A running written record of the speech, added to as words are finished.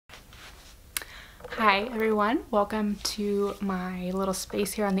Hi everyone, welcome to my little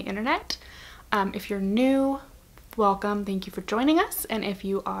space here on the internet. If you're new, welcome, thank you for joining us, and if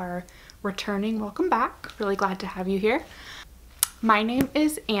you are returning, welcome back. Really glad to have you here. My name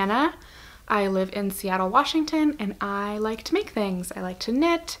is Anna. I live in Seattle, Washington, and I like to make things. I like to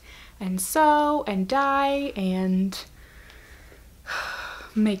knit and sew and dye and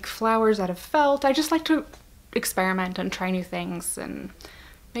make flowers out of felt. I just like to experiment and try new things and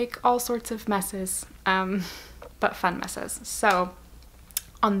make all sorts of messes, but fun messes. So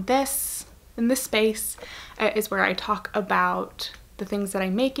in this space is where I talk about the things that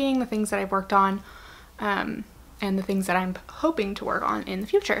I'm making, the things that I've worked on, and the things that I'm hoping to work on in the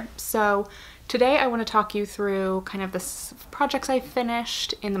future. So today I want to talk you through kind of the projects I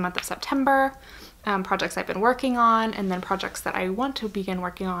finished in the month of September, projects I've been working on, and then projects that I want to begin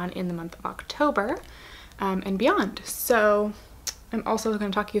working on in the month of October and beyond. So I'm also going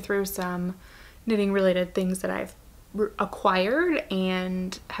to talk you through some knitting related things that I've acquired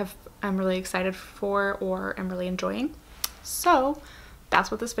and I'm really excited for or am really enjoying. So that's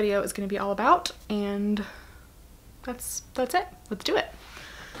what this video is going to be all about, and that's it. Let's do it.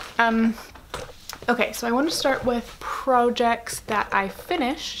 Okay, so I want to start with projects that I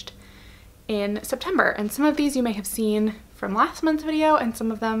finished in September, and some of these you may have seen from last month's video and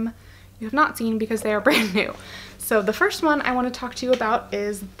some of them you have not seen because they are brand new. So the first one I want to talk to you about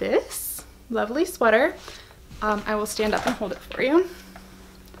is this lovely sweater. I will stand up and hold it for you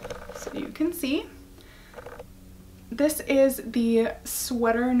so you can see. This is the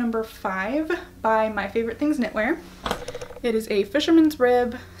sweater number 5 by My Favorite Things Knitwear. It is a fisherman's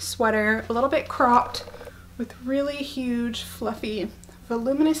rib sweater, a little bit cropped with really huge, fluffy,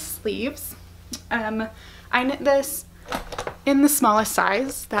 voluminous sleeves. I knit this in the smallest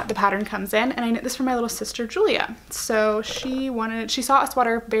size that the pattern comes in, and I knit this for my little sister Julia. So she saw a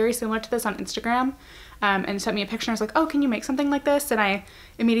sweater very similar to this on Instagram and sent me a picture and was like, oh, can you make something like this? And I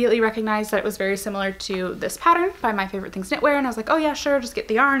immediately recognized that it was very similar to this pattern by My Favorite Things Knitwear, and I was like, oh yeah, sure, just get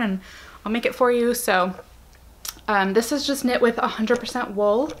the yarn and I'll make it for you. So this is just knit with 100%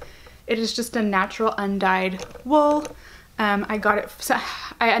 wool. It is just a natural undyed wool. I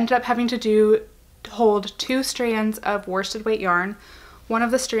ended up having to hold 2 strands of worsted weight yarn. One of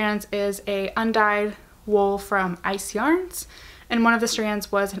the strands is a undyed wool from Ice Yarns, and one of the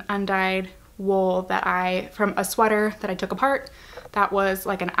strands was an undyed wool from a sweater that I took apart that was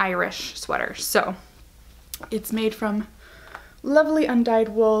like an Irish sweater. So it's made from lovely undyed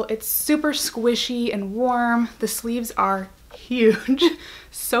wool. It's super squishy and warm. The sleeves are huge,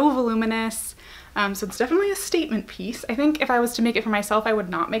 so voluminous. So it's definitely a statement piece. I think if I was to make it for myself, I would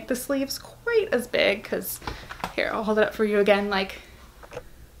not make the sleeves quite as big because, here, I'll hold it up for you again, like,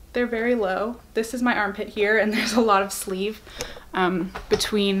 they're very low. This is my armpit here, and there's a lot of sleeve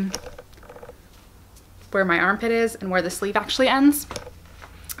between where my armpit is and where the sleeve actually ends.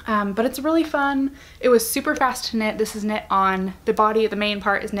 But it's really fun. It was super fast to knit. This is knit on, the body, the main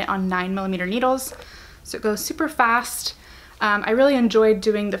part is knit on 9mm needles, so it goes super fast. I really enjoyed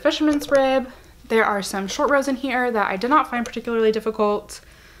doing the fisherman's rib. There are some short rows in here that I did not find particularly difficult.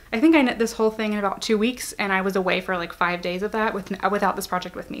 I think I knit this whole thing in about 2 weeks, and I was away for like 5 days of that without this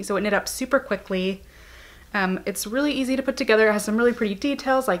project with me. So it knit up super quickly. It's really easy to put together. It has some really pretty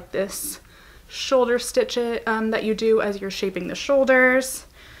details like this shoulder stitch that you do as you're shaping the shoulders.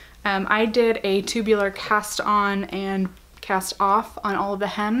 I did a tubular cast on and cast off on all of the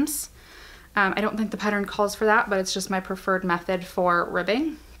hems. I don't think the pattern calls for that, but it's just my preferred method for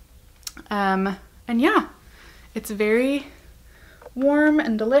ribbing. And yeah, it's very warm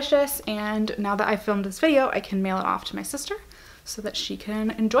and delicious, and now that I filmed this video, I can mail it off to my sister so that she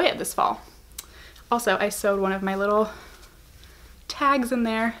can enjoy it this fall. Also, I sewed one of my little tags in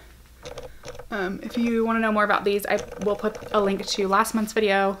there. If you want to know more about these, I will put a link to last month's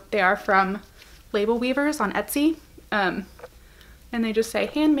video. They are from Label Weavers on Etsy, and they just say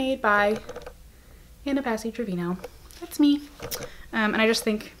handmade by Annapasseytrevino. That's me. And I just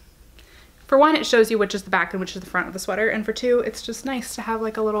think, for one, it shows you which is the back and which is the front of the sweater, and for two, it's just nice to have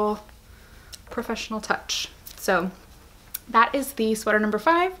like a little professional touch. So that is the sweater number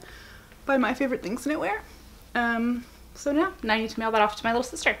 5 by My Favorite Things Knitwear. So now I need to mail that off to my little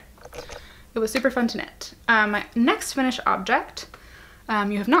sister. It was super fun to knit. My next finished object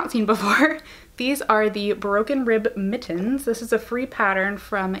you have not seen before. These are the Broken Rib Mittens. This is a free pattern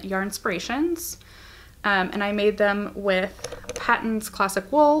from Yarnspirations. And I made them with Patton's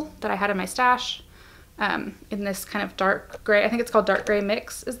Classic Wool that I had in my stash in this kind of dark gray. I think it's called Dark Gray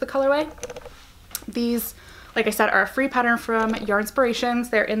Mix is the colorway. These, like I said, are a free pattern from Yarnspirations.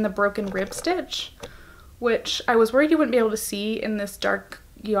 They're in the broken rib stitch, which I was worried you wouldn't be able to see in this dark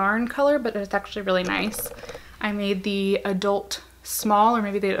yarn color, but it's actually really nice. I made the adult small, or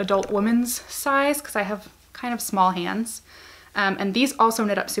maybe the adult woman's size, because I have kind of small hands. And these also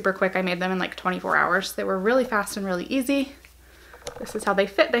knit up super quick. I made them in like 24 hours. They were really fast and really easy. This is how they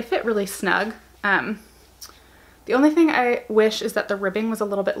fit. They fit really snug. The only thing I wish is that the ribbing was a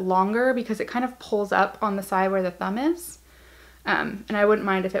little bit longer, because it kind of pulls up on the side where the thumb is. And I wouldn't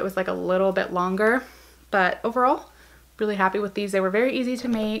mind if it was like a little bit longer, but overall, really happy with these. They were very easy to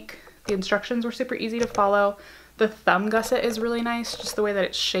make. The instructions were super easy to follow. The thumb gusset is really nice, just the way that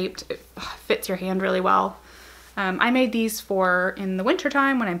it's shaped. It fits your hand really well. I made these for in the winter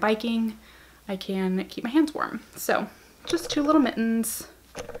time when I'm biking. I can keep my hands warm. So just 2 little mittens,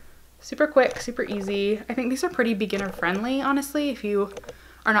 super quick, super easy. I think these are pretty beginner friendly, honestly, if you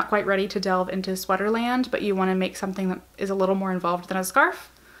are not quite ready to delve into sweater land, but you want to make something that is a little more involved than a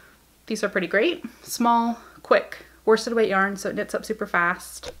scarf. These are pretty great. Small, quick, worsted weight yarn, so it knits up super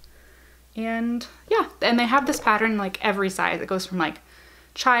fast. And yeah, and they have this pattern like every size. It goes from like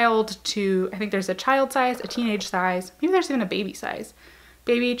child to, I think there's a child size, a teenage size, maybe there's even a baby size.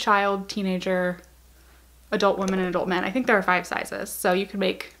 Baby, child, teenager, adult women, and adult men. I think there are 5 sizes, so you can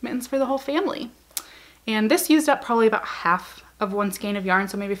make mittens for the whole family. And this used up probably about half of 1 skein of yarn,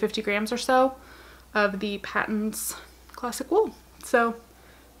 so maybe 50 grams or so of the Patton's classic wool. So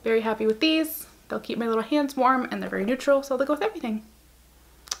very happy with these. They'll keep my little hands warm, and they're very neutral, so they'll go with everything.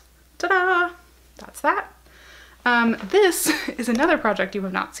 Ta-da! That's that. This is another project you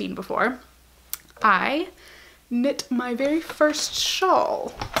have not seen before. I knit my very first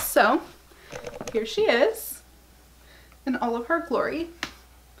shawl. So here she is in all of her glory.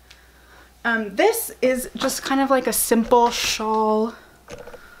 This is just kind of like a simple shawl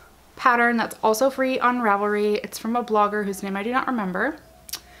pattern that's also free on Ravelry. It's from a blogger whose name I do not remember.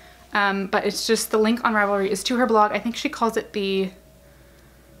 But it's just, the link on Ravelry is to her blog. I think she calls it the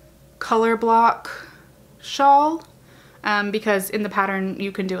Colorblock Shawl, because in the pattern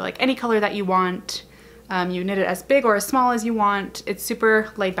you can do like any color that you want. You knit it as big or as small as you want. It's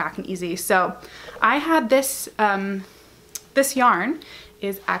super laid back and easy. So I had this, this yarn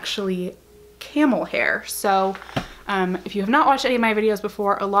is actually camel hair. So if you have not watched any of my videos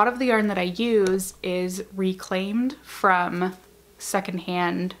before, a lot of the yarn that I use is reclaimed from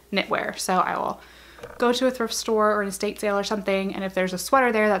secondhand knitwear. So I will go to a thrift store or an estate sale or something, and if there's a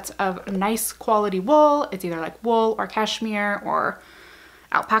sweater there that's of nice quality wool, it's either like wool or cashmere or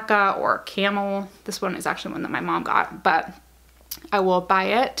alpaca or camel. This one is actually one that my mom got, but I will buy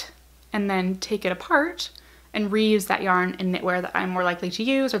it and then take it apart and reuse that yarn in knitwear that I'm more likely to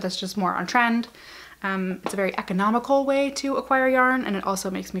use, or that's just more on trend. It's a very economical way to acquire yarn, and it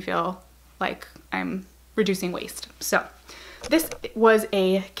also makes me feel like I'm reducing waste. So this was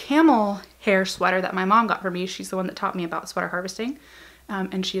a camel hair sweater that my mom got for me. She's the one that taught me about sweater harvesting,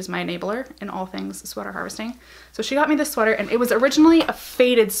 and she is my enabler in all things sweater harvesting. So she got me this sweater, and it was originally a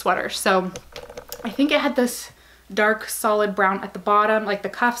faded sweater. So I think it had this dark solid brown at the bottom, like the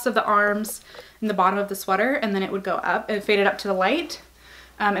cuffs of the arms and the bottom of the sweater, and then it would go up and it faded up to the light.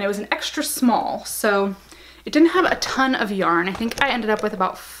 And it was an extra small, so it didn't have a ton of yarn. I think I ended up with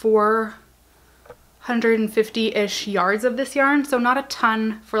about 450-ish yards of this yarn, so not a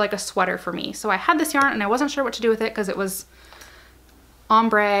ton for like a sweater for me. So I had this yarn and I wasn't sure what to do with it because it was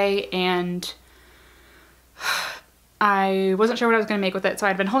ombre and I wasn't sure what I was going to make with it, so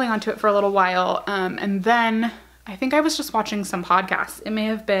I'd been holding on to it for a little while. And then I think I was just watching some podcasts. It may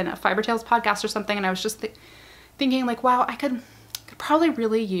have been a Fiber Tales podcast or something, and I was just thinking like, wow, I could probably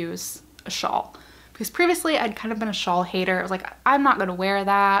really use a shawl. Because previously I'd kind of been a shawl hater. I was like, I'm not gonna wear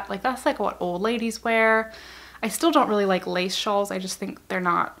that. Like, that's like what old ladies wear. I still don't really like lace shawls. I just think they're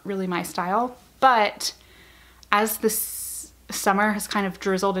not really my style. But as this summer has kind of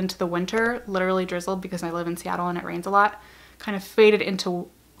drizzled into the winter, literally drizzled because I live in Seattle and it rains a lot, kind of faded into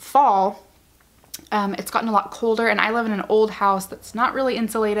fall, it's gotten a lot colder, and I live in an old house that's not really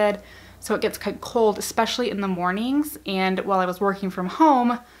insulated, so it gets kind of cold, especially in the mornings. And while I was working from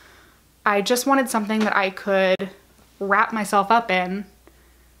home, I just wanted something that I could wrap myself up in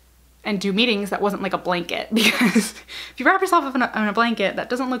and do meetings that wasn't like a blanket, because if you wrap yourself up in a blanket, that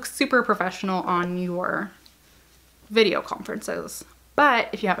doesn't look super professional on your video conferences. But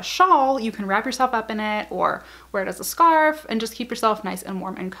if you have a shawl, you can wrap yourself up in it or wear it as a scarf and just keep yourself nice and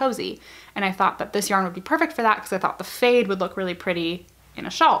warm and cozy. And I thought that this yarn would be perfect for that because I thought the fade would look really pretty in a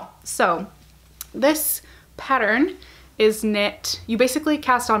shawl. So this pattern is knit, you basically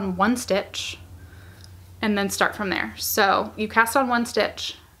cast on 1 stitch and then start from there. So you cast on 1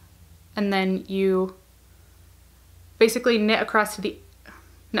 stitch and then you basically knit across to the,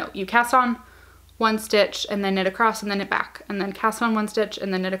 no, you cast on one stitch and then knit across and then knit back, and then cast on one stitch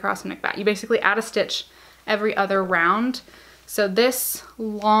and then knit across and knit back. You basically add a stitch every other round. So this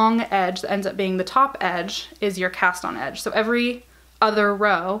long edge that ends up being the top edge is your cast on edge. So every other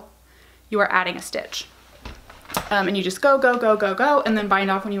row you are adding a stitch. And you just go, go, go, go, go, and then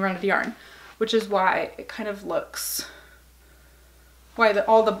bind off when you run out of yarn, which is why it kind of looks, why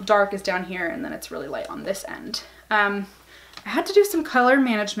all the dark is down here and then it's really light on this end. I had to do some color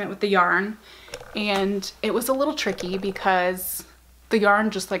management with the yarn, and it was a little tricky because the yarn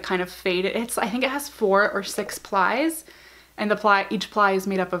just like kind of faded. I think it has 4 or 6 plies, and each ply is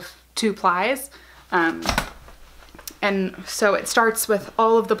made up of 2 plies. And so it starts with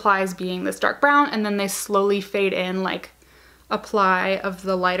all of the plies being this dark brown, and then they slowly fade in like a ply of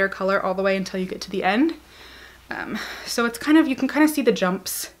the lighter color all the way until you get to the end. So it's kind of, you can kind of see the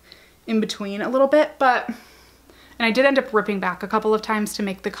jumps in between a little bit, and I did end up ripping back a couple of times to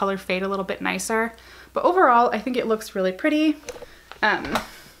make the color fade a little bit nicer. But overall, I think it looks really pretty.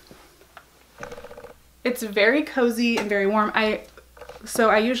 It's very cozy and very warm.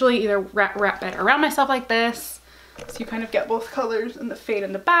 So I usually either wrap it around myself like this, so you kind of get both colors and the fade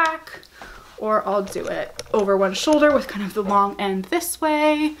in the back, or I'll do it over one shoulder with kind of the long end this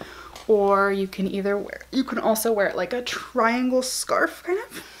way, or you can also wear it like a triangle scarf kind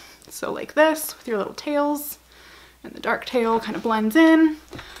of. So like this with your little tails, and the dark tail kind of blends in.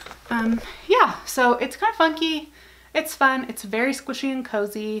 Yeah, so it's kind of funky, it's fun, it's very squishy and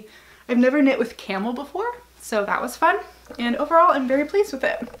cozy. I've never knit with camel before, so that was fun, and overall I'm very pleased with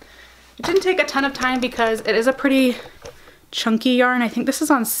it. It didn't take a ton of time because it is a pretty chunky yarn. I think this is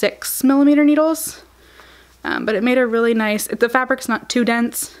on 6mm needles, but it made a really nice, the fabric's not too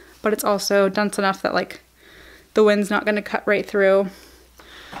dense, but it's also dense enough that like the wind's not gonna cut right through,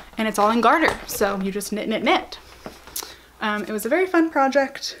 and it's all in garter, so you just knit, knit, knit. It was a very fun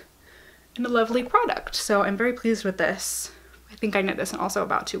project and a lovely product, so I'm very pleased with this. I think I knit this in also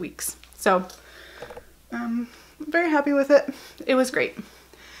about 2 weeks, so I'm very happy with it. It was great.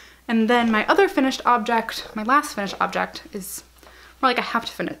 And then my other finished object, my last finished object, is more like a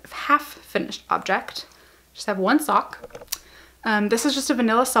half finished object. Just have one sock. This is just a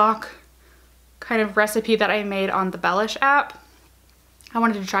vanilla sock kind of recipe that I made on the Bellish app. I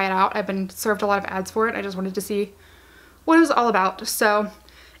wanted to try it out. I've been served a lot of ads for it. I just wanted to see what it was all about. So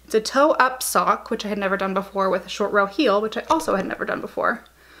it's a toe up sock, which I had never done before, with a short row heel, which I also had never done before.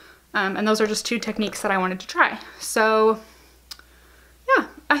 And those are just 2 techniques that I wanted to try. So yeah,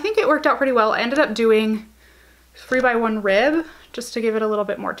 I think it worked out pretty well. I ended up doing 3x1 rib just to give it a little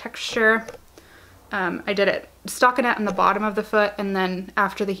bit more texture. I did it stockinette in the bottom of the foot, and then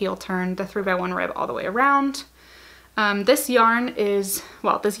after the heel turn, the 3x1 rib all the way around. This yarn is,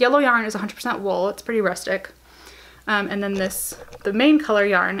 well, this yellow yarn is 100% wool. It's pretty rustic. And then the main color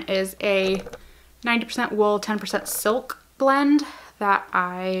yarn is a 90% wool, 10% silk blend that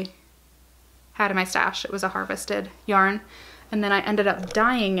I had in my stash. It was a harvested yarn. And then I ended up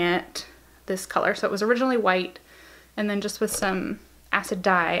dyeing it this color. So it was originally white, and then just with some acid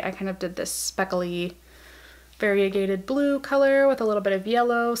dye, I kind of did this speckly, variegated blue color with a little bit of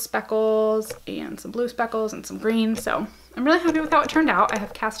yellow speckles and some blue speckles and some green. So I'm really happy with how it turned out. I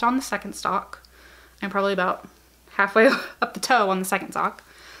have cast on the second sock. I'm probably about halfway up the toe on the second sock.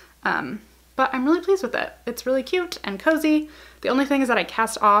 But I'm really pleased with it. It's really cute and cozy. The only thing is that I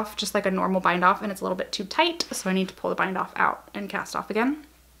cast off just like a normal bind off, and it's a little bit too tight, so I need to pull the bind off out and cast off again.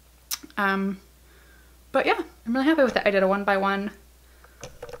 But yeah, I'm really happy with it. I did a 1x1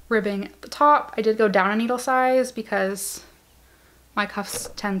 ribbing at the top. I did go down a needle size because my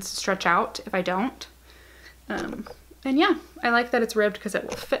cuffs tend to stretch out if I don't. And yeah, I like that it's ribbed because it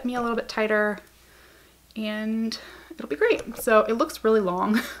will fit me a little bit tighter and it'll be great. So it looks really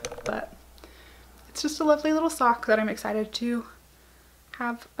long, but it's just a lovely little sock that I'm excited to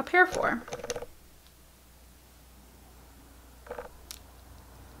have a pair for.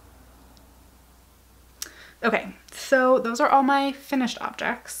 Okay, so those are all my finished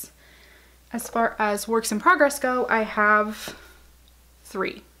objects. As far as works in progress go, I have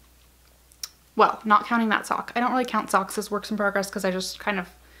 3. Well, not counting that sock. I don't really count socks as works in progress because I just kind of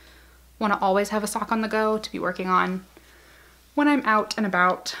want to always have a sock on the go to be working on when I'm out and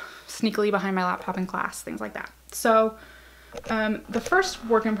about, sneakily behind my laptop in class, things like that. So the first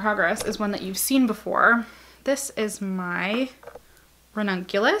work in progress is one that you've seen before. This is my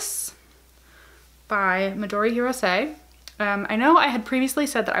Ranunculus by Midori Hirose. I know I had previously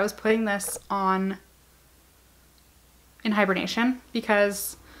said that I was putting this on in hibernation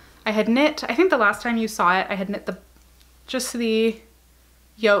because I had knit, I think the last time you saw it, I had knit just the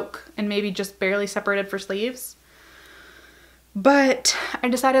yoke and maybe just barely separated for sleeves. But I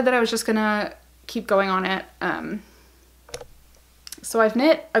decided that I was just gonna keep going on it. So I've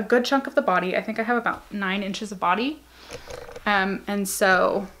knit a good chunk of the body. I think I have about 9 inches of body. And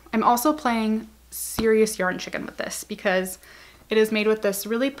so I'm also playing serious yarn chicken with this because it is made with this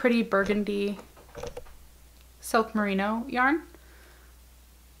really pretty burgundy silk merino yarn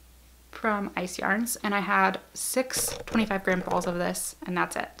from Ice Yarns, and I had 6 25-gram balls of this, and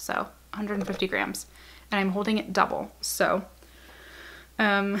that's it, so 150 grams, and I'm holding it double. So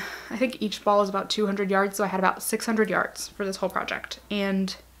I think each ball is about 200 yards, so I had about 600 yards for this whole project,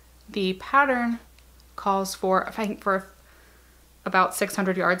 and the pattern calls for, I think, for about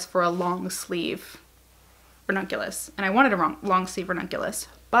 600 yards for a long sleeve ranunculus, and I wanted a long sleeve ranunculus,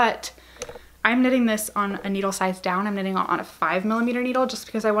 but I'm knitting this on a needle size down. I'm knitting on a 5mm needle just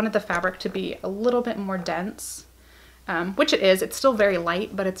because I wanted the fabric to be a little bit more dense, which it is. It's still very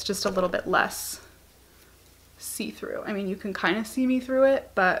light, but it's just a little bit less see-through. I mean, you can kind of see me through it,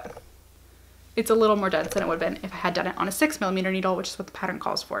 but it's a little more dense than it would have been if I had done it on a 6mm needle, which is what the pattern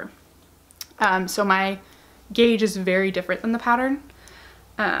calls for. So my gauge is very different than the pattern.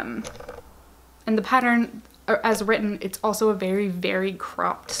 And the pattern, as written, it's also a very, very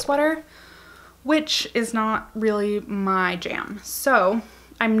cropped sweater, which is not really my jam. So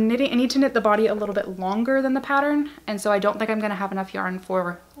I need to knit the body a little bit longer than the pattern, and so I don't think I'm gonna have enough yarn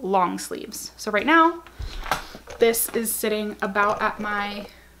for long sleeves. So right now, this is sitting about at my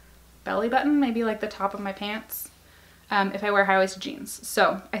belly button, maybe like the top of my pants, if I wear high-waisted jeans.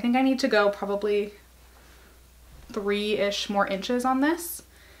 So I think I need to go probably 3-ish more inches on this.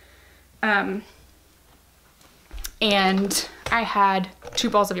 And I had 2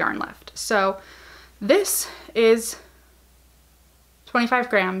 balls of yarn left. So this is 25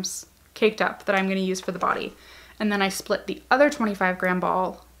 grams caked up that I'm going to use for the body. And then I split the other 25-gram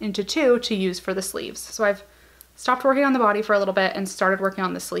ball into 2 to use for the sleeves. So I've stopped working on the body for a little bit and started working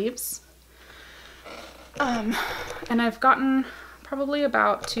on the sleeves. And I've gotten probably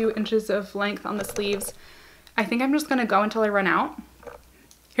about 2 inches of length on the sleeves. I think I'm just going to go until I run out.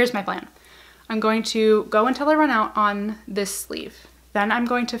 Here's my plan. I'm going to go until I run out on this sleeve. Then I'm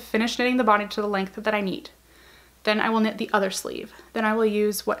going to finish knitting the body to the length that I need. Then I will knit the other sleeve. Then I will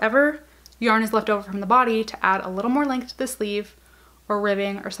use whatever yarn is left over from the body to add a little more length to the sleeve or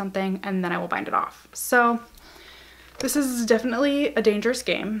ribbing or something, and then I will bind it off. So this is definitely a dangerous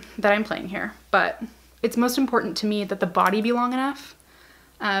game that I'm playing here, but it's most important to me that the body be long enough.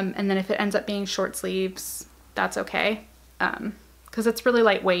 And then if it ends up being short sleeves, that's okay, because it's really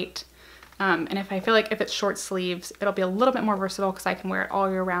lightweight. And if I feel like if it's short sleeves, it'll be a little bit more versatile because I can wear it all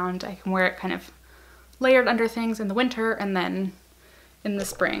year round. I can wear it kind of layered under things in the winter, and then in the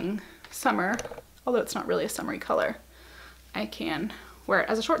spring, summer, although it's not really a summery color, I can wear it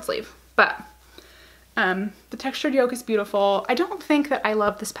as a short sleeve. But the textured yoke is beautiful. I don't think that I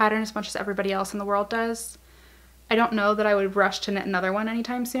love this pattern as much as everybody else in the world does. I don't know that I would rush to knit another one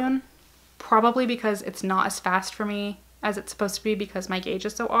anytime soon, probably because it's not as fast for me as it's supposed to be because my gauge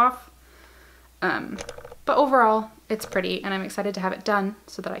is so off. But overall, it's pretty, and I'm excited to have it done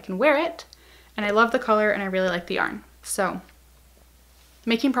so that I can wear it. And I love the color, and I really like the yarn. So,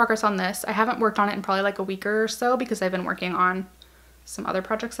 making progress on this. I haven't worked on it in probably like a week or so because I've been working on some other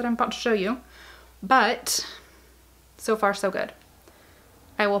projects that I'm about to show you. But so far, so good.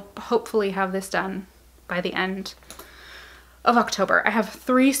 I will hopefully have this done by the end of October. I have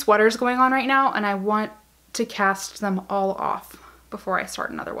 3 sweaters going on right now, and I want to cast them all off before I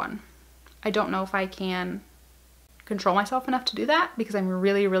start another one. I don't know if I can control myself enough to do that because I'm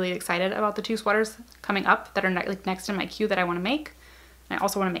really, really excited about the 2 sweaters coming up that are like next in my queue that I want to make. And I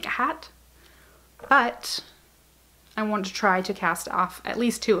also want to make a hat, but I want to try to cast off at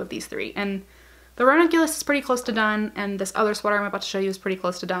least 2 of these 3. And the ranunculus is pretty close to done, and this other sweater I'm about to show you is pretty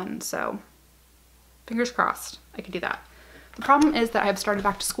close to done, so fingers crossed I can do that. The problem is that I have started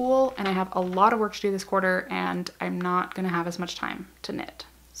back to school and I have a lot of work to do this quarter, and I'm not going to have as much time to knit.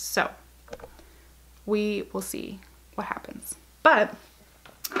 So we will see what happens. But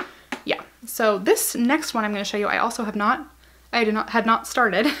yeah, so this next one I'm going to show you, I had not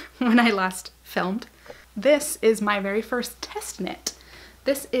started when I last filmed. This is my very first test knit.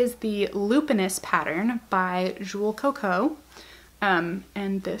 This is the Lupinous pattern by Jewel Coco. And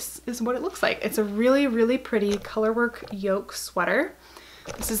this is what it looks like. It's a really, really pretty colorwork yoke sweater.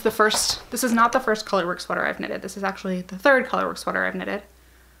 This is not the first colorwork sweater I've knitted. This is actually the 3rd colorwork sweater I've knitted.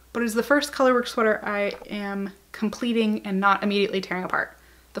 But it's the first colorwork sweater I am completing and not immediately tearing apart.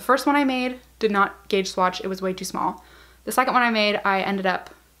 The first one I made did not gauge swatch, it was way too small. The second one I made, I ended up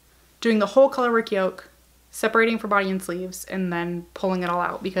doing the whole colorwork yoke, separating for body and sleeves, and then pulling it all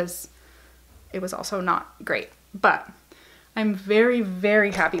out because it was also not great. But I'm very,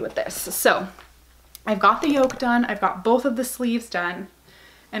 very happy with this. So I've got the yoke done, I've got both of the sleeves done,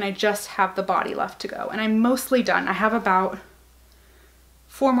 and I just have the body left to go. And I'm mostly done. I have about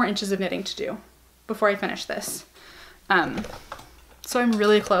 4 more inches of knitting to do before I finish this. So I'm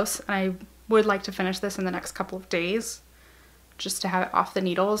really close, and I would like to finish this in the next couple of days just to have it off the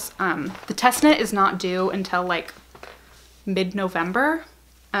needles. The test knit is not due until like mid-November,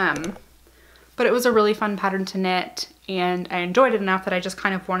 but it was a really fun pattern to knit, and I enjoyed it enough that I just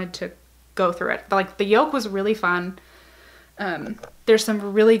kind of wanted to go through it. But like the yoke was really fun. There's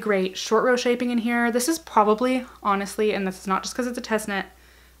some really great short row shaping in here. This is probably, honestly, and this is not just because it's a test knit,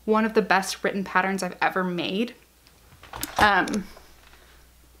 one of the best written patterns I've ever made.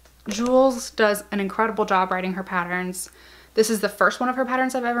 Jules does an incredible job writing her patterns. This is the first one of her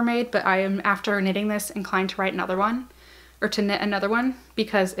patterns I've ever made, but I am, after knitting this, inclined to write another one, or to knit another one,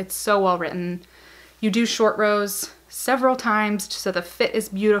 because it's so well written. You do short rows several times, so the fit is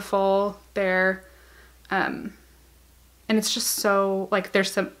beautiful there. And it's just so, like,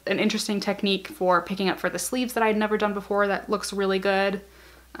 there's an interesting technique for picking up for the sleeves that I'd never done before that looks really good.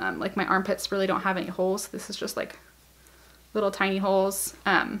 Like my armpits really don't have any holes. This is just like little tiny holes.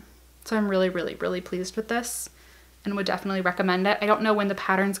 So I'm really, really, really pleased with this and would definitely recommend it. I don't know when the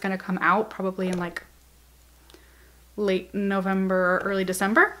pattern's gonna come out, probably in like late November or early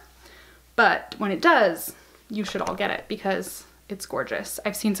December. But when it does, you should all get it because it's gorgeous.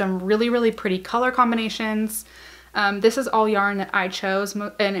 I've seen some really, really pretty color combinations. This is all yarn that I chose,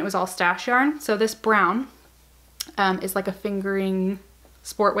 and it was all stash yarn. So this brown is like a fingering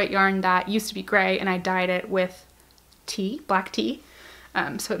sport weight yarn that used to be gray, and I dyed it with tea, black tea.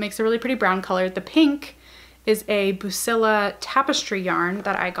 So it makes a really pretty brown color. The pink is a Busilla tapestry yarn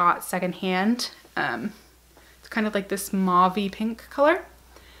that I got secondhand. It's kind of like this mauve-y pink color.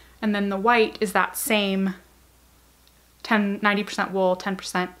 And then the white is that same 90% wool,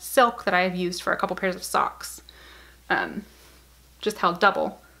 10% silk that I have used for a couple pairs of socks. Just held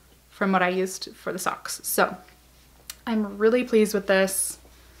double from what I used for the socks. So I'm really pleased with this.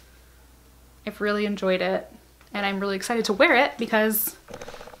 I've really enjoyed it, and I'm really excited to wear it because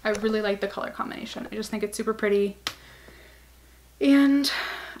I really like the color combination. I just think it's super pretty, and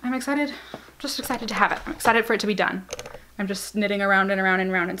I'm excited, just excited to have it. I'm excited for it to be done. I'm just knitting around and around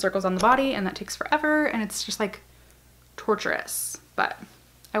and around in circles on the body, and that takes forever, and it's just like torturous, but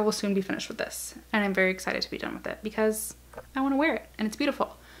I will soon be finished with this, and I'm very excited to be done with it because I want to wear it and it's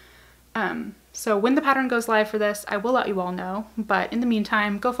beautiful. So when the pattern goes live for this, I will let you all know, but in the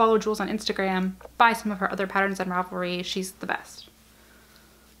meantime, go follow Jules on Instagram, buy some of her other patterns on Ravelry. She's the best.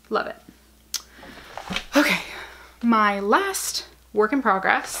 Love it. Okay, my last work in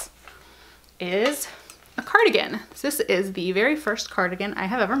progress is a cardigan. This is the very first cardigan I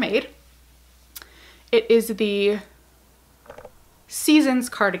have ever made. It is the Seasons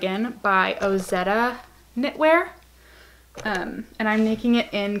cardigan by Ozetta Knitwear. And I'm making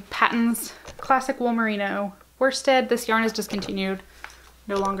it in Patton's Classic Wool Merino worsted. This yarn is discontinued,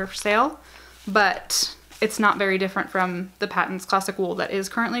 no longer for sale, but it's not very different from the Patton's Classic Wool that is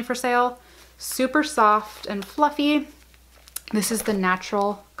currently for sale. Super soft and fluffy. This is the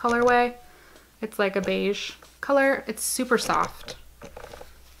natural colorway. It's like a beige color. It's super soft.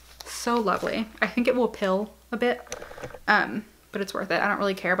 So lovely. I think it will pill a bit, but it's worth it. I don't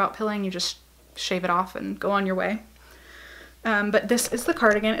really care about pilling. You just shave it off and go on your way. But this is the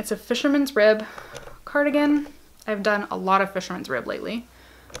cardigan. It's a fisherman's rib cardigan. I've done a lot of fisherman's rib lately.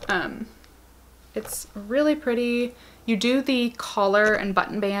 It's really pretty. You do the collar and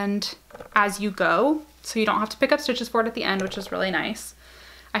button band as you go, so you don't have to pick up stitches for it at the end, which is really nice.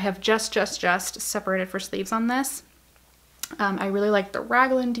 I have just separated for sleeves on this. I really like the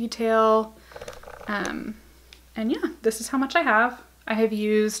raglan detail. And yeah, this is how much I have. I have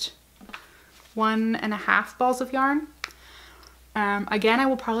used 1.5 balls of yarn. Again, I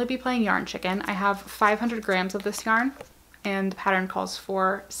will probably be playing yarn chicken. I have 500 grams of this yarn, and the pattern calls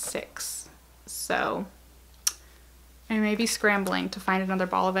for 6. So I may be scrambling to find another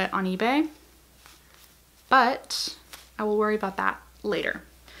ball of it on eBay, but I will worry about that later.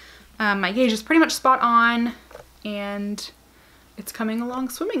 My gauge is pretty much spot on, and it's coming along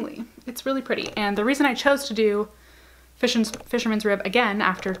swimmingly. It's really pretty. And the reason I chose to do fisherman's rib again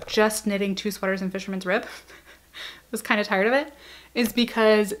after just knitting 2 sweaters in fisherman's rib, was kind of tired of it, is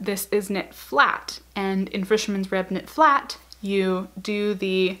because this is knit flat, and in fisherman's rib knit flat you do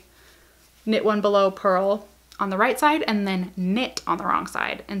the knit one below purl on the right side and then knit on the wrong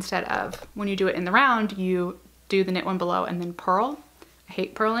side, instead of when you do it in the round you do the knit one below and then purl. I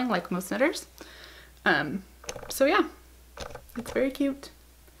hate purling like most knitters. So yeah, it's very cute.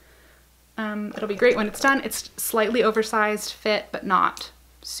 It'll be great when it's done. It's slightly oversized fit, but not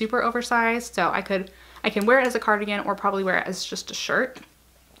super oversized, so I can wear it as a cardigan or probably wear it as just a shirt.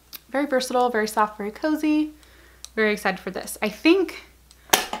 Very versatile, very soft, very cozy. Very excited for this. I think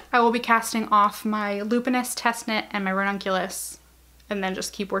I will be casting off my lupinus, test knit, and my ranunculus, and then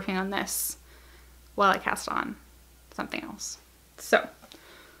just keep working on this while I cast on something else. So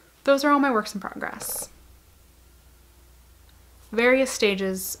those are all my works in progress. Various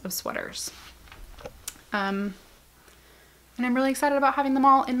stages of sweaters. And I'm really excited about having them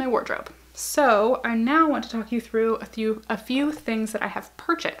all in my wardrobe. So I now want to talk you through a few things that I have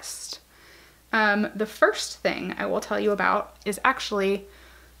purchased. The first thing I will tell you about is actually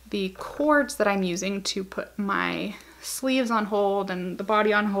the cords that I'm using to put my sleeves on hold and the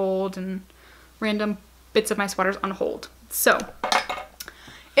body on hold and random bits of my sweaters on hold. So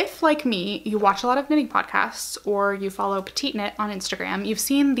if, like me, you watch a lot of knitting podcasts or you follow Petite Knit on Instagram, you've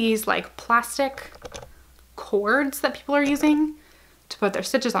seen these like plastic cords that people are using to put their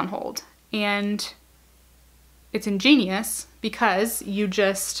stitches on hold. And it's ingenious because you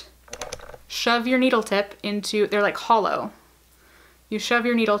just shove your needle tip into, they're like hollow. You shove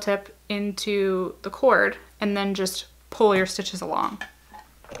your needle tip into the cord and then just pull your stitches along.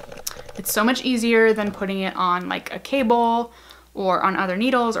 It's so much easier than putting it on like a cable or on other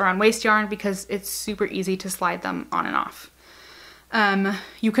needles or on waste yarn because it's super easy to slide them on and off.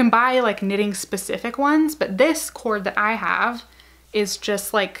 You can buy like knitting specific ones, but this cord that I have is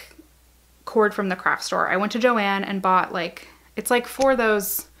just like cord from the craft store. I went to Joann and bought like, it's like for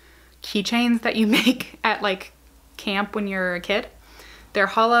those keychains that you make at like camp when you're a kid. They're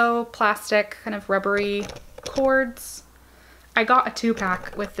hollow plastic kind of rubbery cords. I got a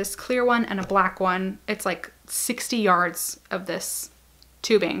 2-pack with this clear one and a black one. It's like 60 yards of this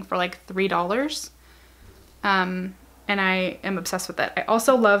tubing for like $3. And I am obsessed with it. I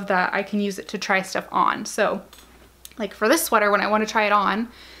also love that I can use it to try stuff on. So like for this sweater, when I want to try it on,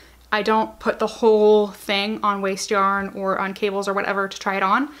 I don't put the whole thing on waste yarn or on cables or whatever to try it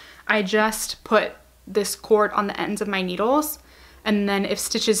on. I just put this cord on the ends of my needles, and then if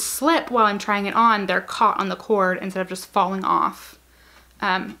stitches slip while I'm trying it on, they're caught on the cord instead of just falling off.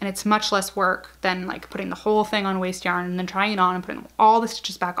 And it's much less work than like putting the whole thing on waste yarn and then trying it on and putting all the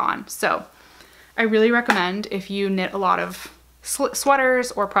stitches back on. So I really recommend if you knit a lot of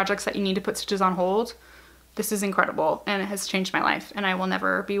sweaters or projects that you need to put stitches on hold, this is incredible and it has changed my life and I will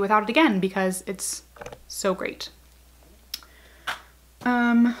never be without it again because it's so great.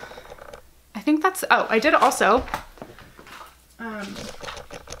 I think that's, oh, I did also, I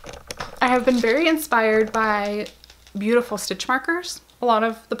have been very inspired by beautiful stitch markers. A lot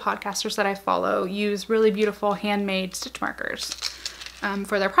of the podcasters that I follow use really beautiful handmade stitch markers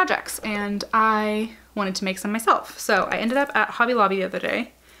for their projects, and I wanted to make some myself. So I ended up at Hobby Lobby the other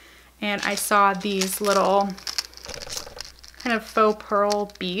day and I saw these little kind of faux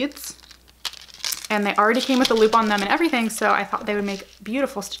pearl beads, and they already came with a loop on them and everything, so I thought they would make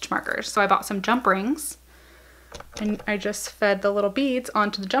beautiful stitch markers. So I bought some jump rings and I just fed the little beads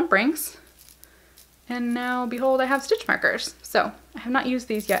onto the jump rings, and now behold, I have stitch markers. So I have not used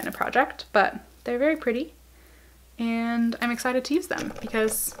these yet in a project, but they're very pretty and I'm excited to use them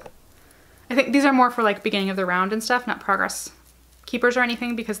because I think these are more for like beginning of the round and stuff, not progress keepers or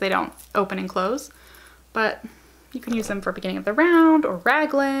anything because they don't open and close, but you can use them for beginning of the round or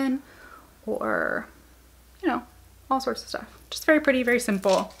raglan or, you know, all sorts of stuff. Just very pretty, very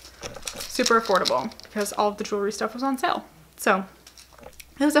simple, super affordable because all of the jewelry stuff was on sale. So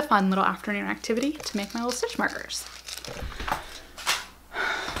it was a fun little afternoon activity to make my little stitch markers.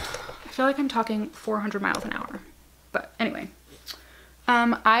 I feel like I'm talking 400 miles an hour, but anyway.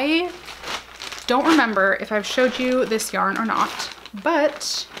 I don't remember if I've showed you this yarn or not,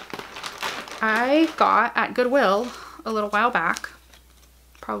 but I got at Goodwill a little while back,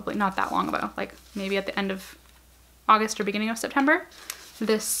 probably not that long ago, like maybe at the end of August or beginning of September,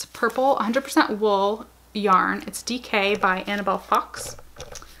 this purple 100% wool yarn. It's DK by Annabelle Fox,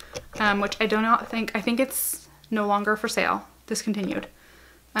 which I think it's no longer for sale, discontinued,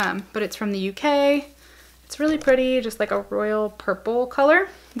 but it's from the UK. It's really pretty, just like a royal purple color.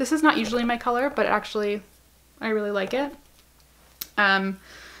 This is not usually my color, but actually I really like it.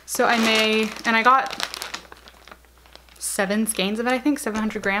 So I got 7 skeins of it, I think,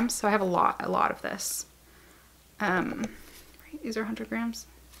 700 grams. So I have a lot of this. Right, these are 100 grams.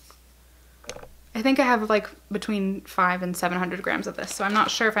 I think I have like between 500 and 700 grams of this. So I'm not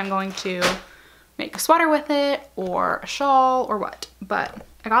sure if I'm going to make a sweater with it or a shawl or what, but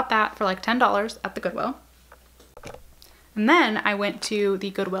I got that for like $10 at the Goodwill. And then I went to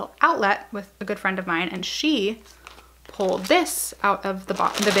the Goodwill outlet with a good friend of mine, and she pulled this out of the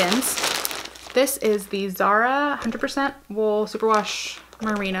bins. This is the Zara 100% wool superwash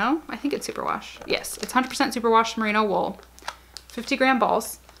merino. I think it's superwash. Yes, it's 100% superwash merino wool. 50-gram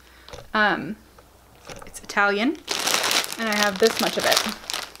balls. It's Italian, and I have this much of it.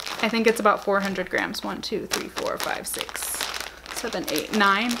 I think it's about 400 grams. 1, 2, 3, 4, 5, 6, 7, 8,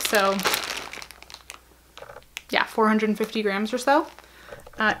 9. So yeah, 450 grams or so.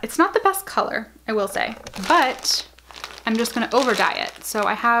 It's not the best color, I will say, but I'm just gonna over dye it. So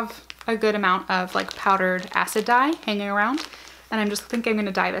I have a good amount of like powdered acid dye hanging around, and I'm just thinking I'm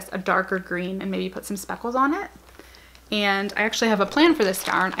gonna dye this a darker green and maybe put some speckles on it. And I actually have a plan for this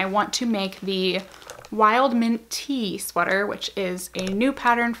yarn. I want to make the Wild Mint Tea sweater, which is a new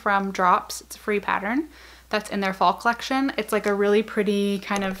pattern from Drops. It's a free pattern that's in their fall collection. It's like a really pretty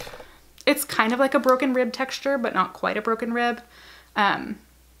kind of, it's kind of like a broken rib texture, but not quite a broken rib. And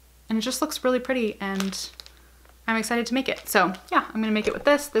it just looks really pretty, and I'm excited to make it. So yeah, I'm gonna make it with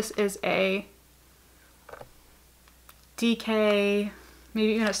this. This is a DK,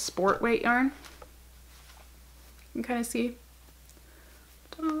 maybe even a sport weight yarn. You can kind of see.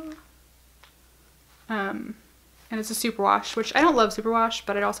 And it's a superwash, which I don't love superwash,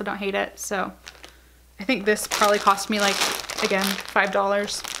 but I also don't hate it. So I think this probably cost me like, again,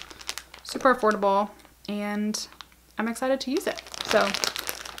 $5. Super affordable, and I'm excited to use it. So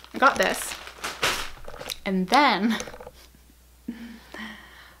I got this. And then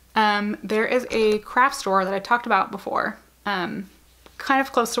there is a craft store that I talked about before, kind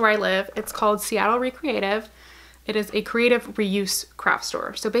of close to where I live. It's called Seattle Recreative. It is a creative reuse craft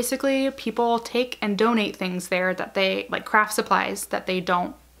store. So basically people take and donate things there that they, like craft supplies that they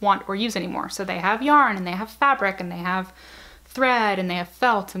don't want or use anymore. So they have yarn, and they have fabric, and they have thread, and they have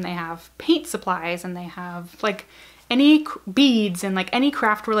felt, and they have paint supplies, and they have like any beads, and like any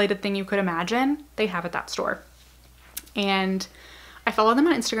craft related thing you could imagine, they have at that store. And I follow them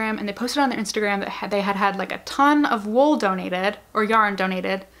on Instagram, and they posted on their Instagram that they had like a ton of wool donated, or yarn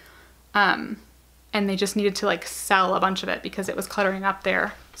donated, and they just needed to like sell a bunch of it because it was cluttering up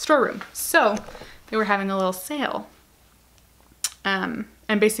their storeroom. So they were having a little sale. And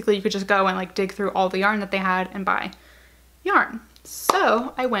basically you could just go and like dig through all the yarn that they had and buy yarn.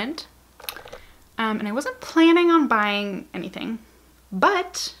 So I went, and I wasn't planning on buying anything,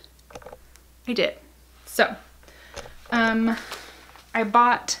 but I did. So I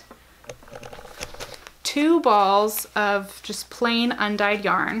bought 2 balls of just plain undyed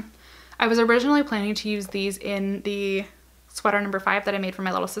yarn. I was originally planning to use these in the sweater number 5 that I made for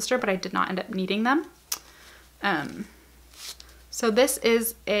my little sister, but I did not end up needing them. So this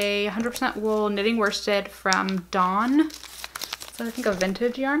is a 100% wool knitting worsted from Dawn. So I think a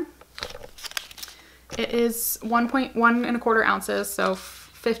vintage yarn. It is 1.1 1/4 ounces, so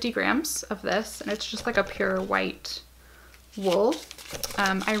 50 grams of this, and it's just like a pure white wool.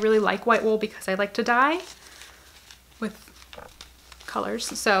 I really like white wool because I like to dye with colors,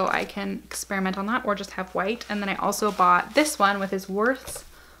 so I can experiment on that or just have white. And then I also bought this one with his Worth's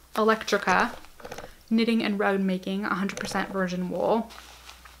Electrica knitting and road making 100% virgin wool,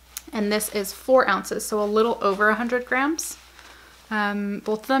 and this is 4 ounces, so a little over 100 grams.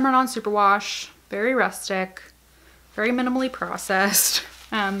 Both of them are non-superwash, very rustic, very minimally processed,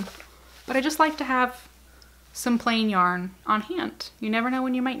 but I just like to have some plain yarn on hand. You never know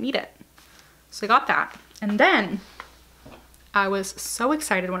when you might need it. So I got that, and then I was so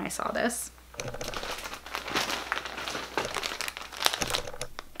excited when I saw this.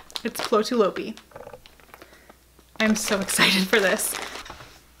 It's Clotulopi. I'm so excited for this.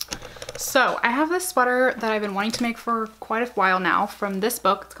 So I have this sweater that I've been wanting to make for quite a while now from this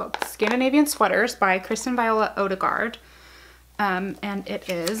book. It's called Scandinavian Sweaters by Kristen Viola Odegaard. And it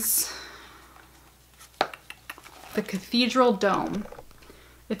is the Cathedral Dome.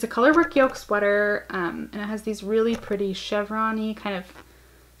 It's a colorwork yoke sweater, and it has these really pretty chevron-y kind of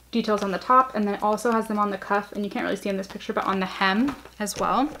details on the top, and then it also has them on the cuff, and you can't really see in this picture, but on the hem as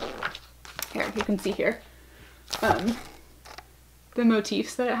well. Here, you can see here. The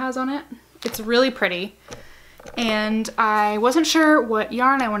motifs that it has on it. It's really pretty, and I wasn't sure what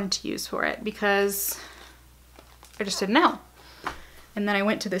yarn I wanted to use for it because I just didn't know. And then I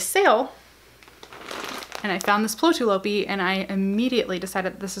went to this sale and I found this Clotulopi, and I immediately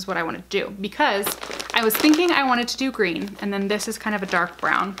decided this is what I wanted to do because I was thinking I wanted to do green, and then this is kind of a dark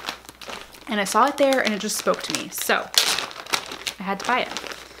brown, and I saw it there and it just spoke to me, so I had to buy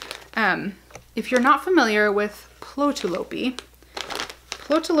it. If you're not familiar with Clotulopi,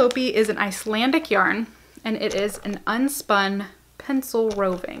 Clotulopi is an Icelandic yarn, and it is an unspun pencil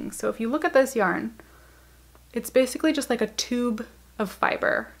roving. So if you look at this yarn, it's basically just like a tube of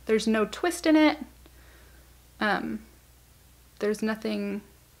fiber. There's no twist in it. There's nothing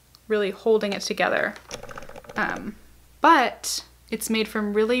really holding it together. But It's made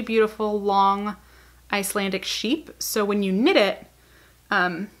from really beautiful long Icelandic sheep. So when you knit it,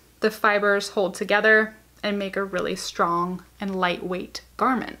 the fibers hold together and make a really strong and lightweight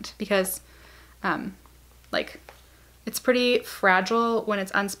garment because like it's pretty fragile when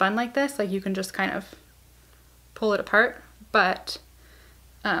it's unspun like this. Like you can just kind of pull it apart, but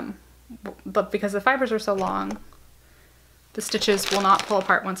because the fibers are so long, the stitches will not pull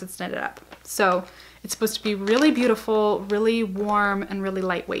apart once it's knitted up. So it's supposed to be really beautiful, really warm, and really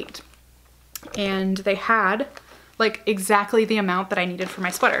lightweight. And they had like exactly the amount that I needed for my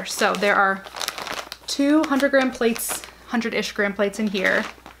sweater. So there are 200-gram plates, 100-ish gram plates in here,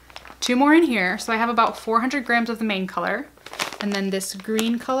 2 more in here. So I have about 400 grams of the main color, and then this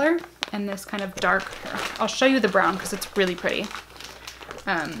green color and this kind of dark, I'll show you the brown because it's really pretty.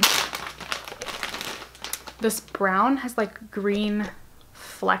 This brown has like green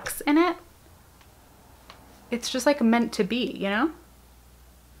flecks in it. It's just like meant to be, you know?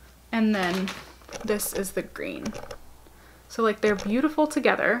 And then this is the green. So like they're beautiful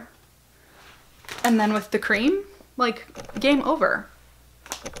together. And then with the cream, like game over.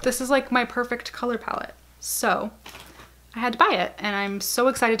 This is like my perfect color palette. So I had to buy it, and I'm so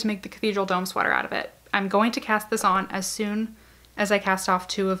excited to make the cathedral dome sweater out of it. I'm going to cast this on as soon as I cast off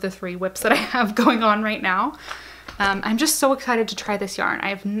 2 of the 3 whips that I have going on right now. I'm just so excited to try this yarn.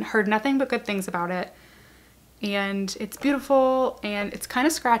 I've heard nothing but good things about it. And it's beautiful, and it's kind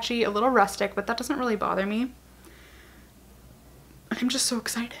of scratchy, a little rustic, but that doesn't really bother me. I'm just so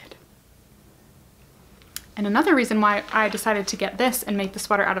excited. And another reason why I decided to get this and make the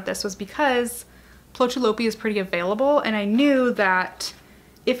sweater out of this was because Plotulopi is pretty available, and I knew that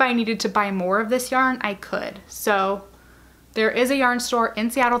if I needed to buy more of this yarn, I could. So there is a yarn store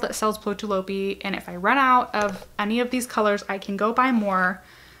in Seattle that sells Plotulopi, and if I run out of any of these colors, I can go buy more.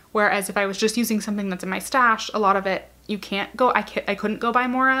 Whereas if I was just using something that's in my stash, a lot of it you can't go, I couldn't go buy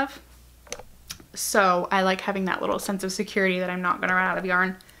more of. So I like having that little sense of security that I'm not gonna run out of yarn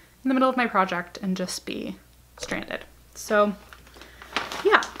in the middle of my project and just be stranded. So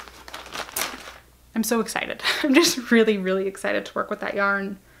yeah, I'm so excited. I'm just really, really excited to work with that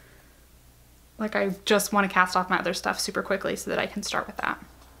yarn. Like I just want to cast off my other stuff super quickly so that I can start with that.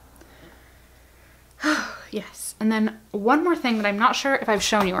 Yes, and then one more thing that I'm not sure if I've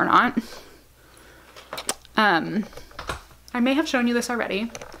shown you or not. I may have shown you this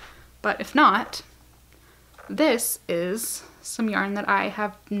already, but if not, this is some yarn that I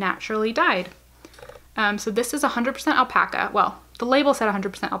have naturally dyed. So this is 100% alpaca. Well, the label said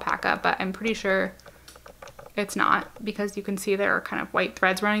 100% alpaca, but I'm pretty sure it's not, because you can see there are kind of white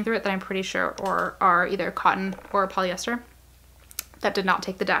threads running through it that I'm pretty sure are either cotton or polyester that did not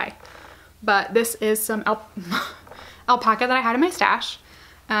take the dye. But this is some alpaca that I had in my stash.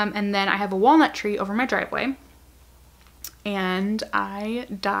 And then I have a walnut tree over my driveway. And I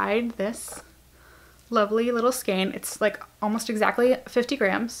dyed this lovely little skein. It's like almost exactly 50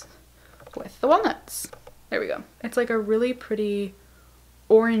 grams with the walnuts. There we go. It's like a really pretty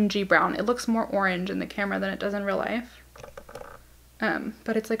orangey brown. It looks more orange in the camera than it does in real life.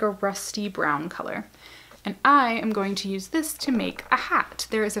 But it's like a rusty brown color. And I am going to use this to make a hat.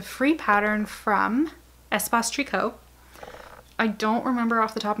 There is a free pattern from Espace Tricot. I don't remember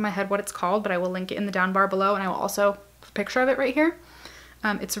off the top of my head what it's called, but I will link it in the down bar below, and I will also put a picture of it right here.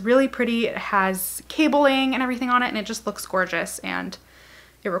 It's really pretty. It has cabling and everything on it, and it just looks gorgeous, and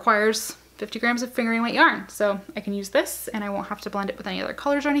it requires 50 grams of fingering weight yarn. So I can use this, and I won't have to blend it with any other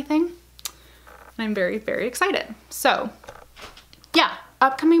colors or anything. And I'm very, very excited. So yeah,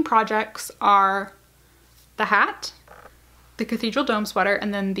 upcoming projects are the hat, the cathedral dome sweater,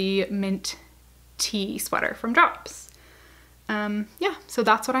 and then the mint tea sweater from Drops. Yeah, so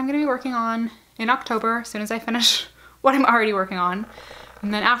that's what I'm gonna be working on in October, as soon as I finish what I'm already working on.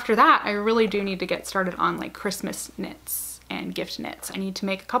 And then after that, I really do need to get started on like Christmas knits and gift knits. I need to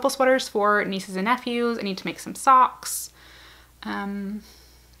make a couple sweaters for nieces and nephews. I need to make some socks. And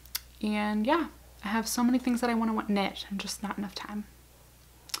yeah, I have so many things that I want to knit and just not enough time.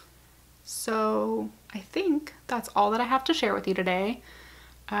 So I think that's all that I have to share with you today.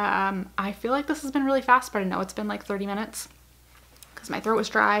 I feel like this has been really fast, but I know it's been like 30 minutes because my throat was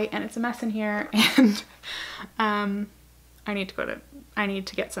dry and it's a mess in here, and I need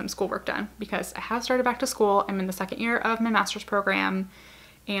to get some schoolwork done because I have started back to school. I'm in the 2nd year of my master's program,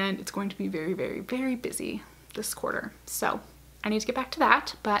 and it's going to be very, very, very busy this quarter. So I need to get back to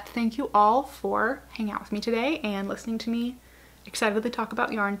that, but thank you all for hanging out with me today and listening to me excitedly talk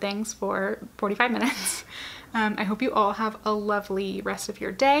about yarn things for 45 minutes. I hope you all have a lovely rest of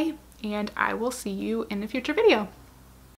your day, and I will see you in a future video.